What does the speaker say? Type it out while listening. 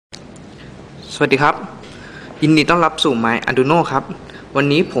สวัสดีครับยินดีต้อนรับสู่ Arduino ครับวัน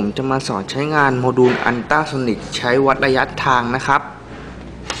นี้ผมจะมาสอนใช้งานโมดูล Ultrasonic ใช้วัดระยะทางนะครับ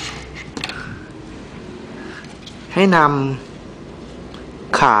ให้น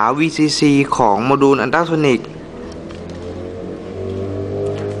ำขา VCC ของโมดูล Ultrasonic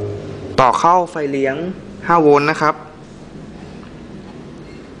ต่อเข้าไฟเลี้ยง 5 โวลต์นะครับ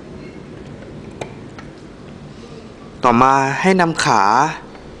ต่อมาให้นำขา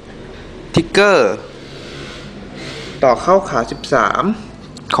ทิกเกอร์ต่อเข้าขา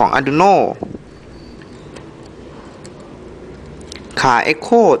 13 ของ Arduino ขา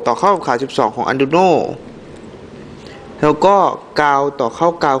Echo ต่อเข้าขา 12 ของ Arduino แล้วก็กาวต่อเข้า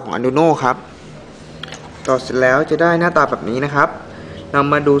กาวของ Arduino ครับต่อเสร็จแล้วจะได้หน้าตาแบบนี้นะครับเรา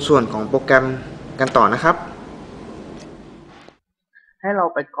มาดูส่วนของโปรแกรมกันต่อนะครับให้เรา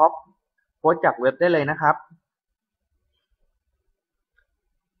ไปก๊อปโค้ดจากเว็บได้เลยนะครับ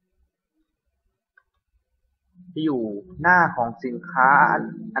ที่อยู่หน้าของสินค้า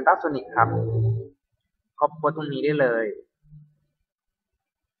Ultrasonic ครับก๊อปโค้ดตรงนี้ได้เลย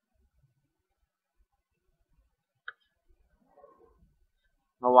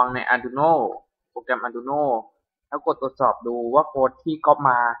ระวังใน Arduino โปรแกรม Arduino แล้วกดตรวจสอบดูว่าโค้ดที่ก๊อป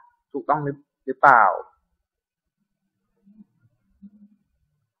มาถูกต้องหรือเปล่า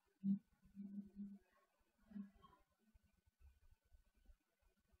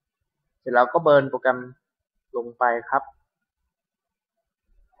เสร็จแล้วก็เบิร์นโปรแกรมลงไปครับ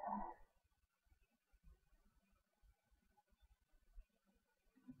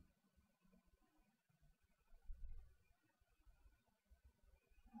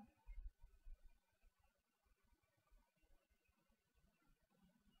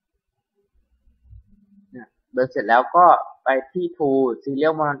เบิร์นเสร็จแล้วก็ไปที่ Tool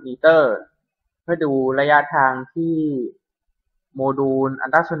Serial Monitor เพื่อดูระยะทางที่โมดูล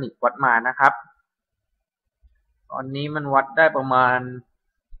Ultrasonic วัดมานะครับตอนนี้มันวัดได้ประมาณ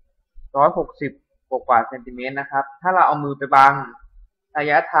160กว่าเซนติเมตรนะครับถ้าเราเอามือไปบังระ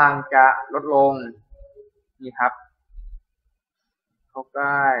ยะทางจะลดลงนี่ครับเข้าใก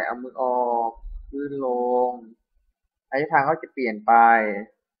ล้เอามือออกขึ้นลงระยะทางก็จะเปลี่ยนไป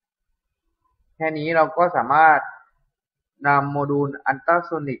แค่นี้เราก็สามารถนำโมดูล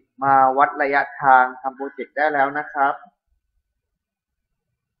Ultrasonic มาวัดระยะทางทำโปรเจกต์ได้แล้วนะครับ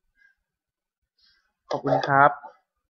ขอบคุณครับ